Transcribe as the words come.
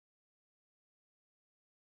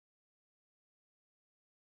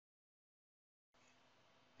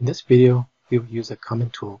In this video, we will use a common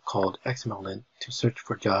tool called XMLint to search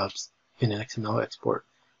for jobs in an XML export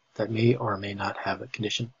that may or may not have a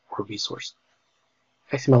condition or resource.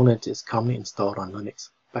 XMLint is commonly installed on Linux,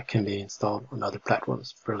 but can be installed on other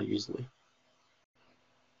platforms fairly easily.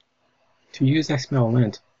 To use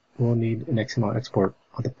XMLint, we'll need an XML export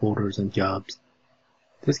of the folders and jobs.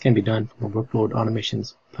 This can be done from the Workload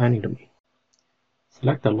Automations planning domain.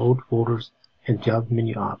 Select the Load Folders and Job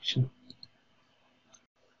menu option.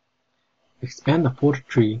 Expand the folder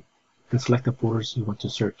tree and select the folders you want to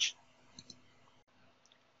search.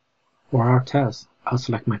 For our test, I'll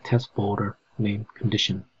select my test folder named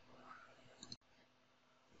Condition.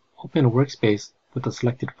 Open a workspace with the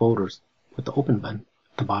selected folders with the Open button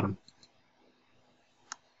at the bottom.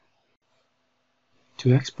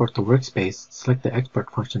 To export the workspace, select the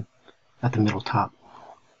Export function at the middle top.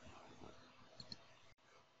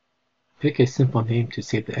 Pick a simple name to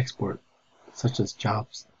save the export, such as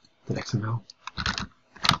jobs.xml.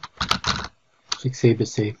 Click Save to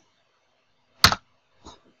save.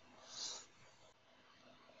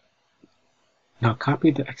 Now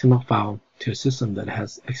copy the XML file to a system that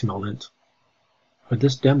has XMLint. For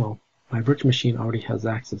this demo, my virtual machine already has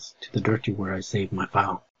access to the directory where I saved my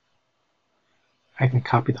file. I can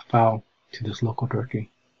copy the file to this local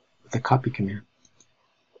directory with the copy command.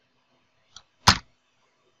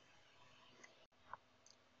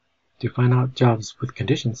 To find out jobs with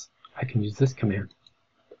conditions, I can use this command.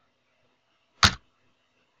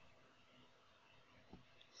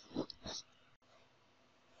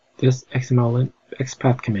 This XMLint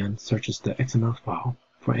XPath command searches the XML file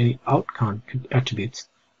for any outcon attributes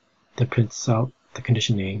that prints out the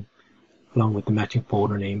condition name along with the matching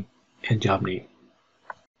folder name and job name.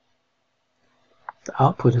 The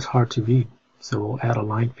output is hard to read, so we'll add a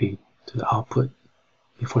line feed to the output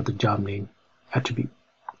before the job name attribute.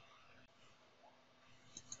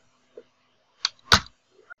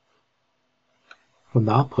 From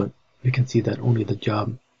the output, we can see that only the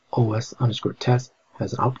job os_test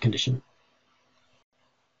has an out condition.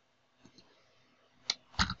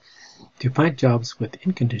 To find jobs with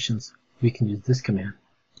in conditions, we can use this command.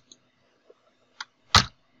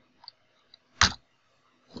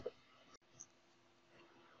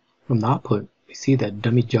 From the output, we see that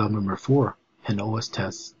dummy job number 4 and OS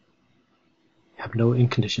tests have no in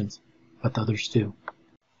conditions, but the others do.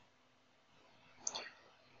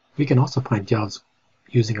 We can also find jobs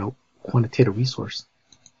using a quantitative resource.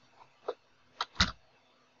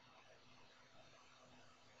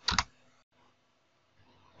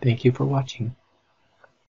 Thank you for watching.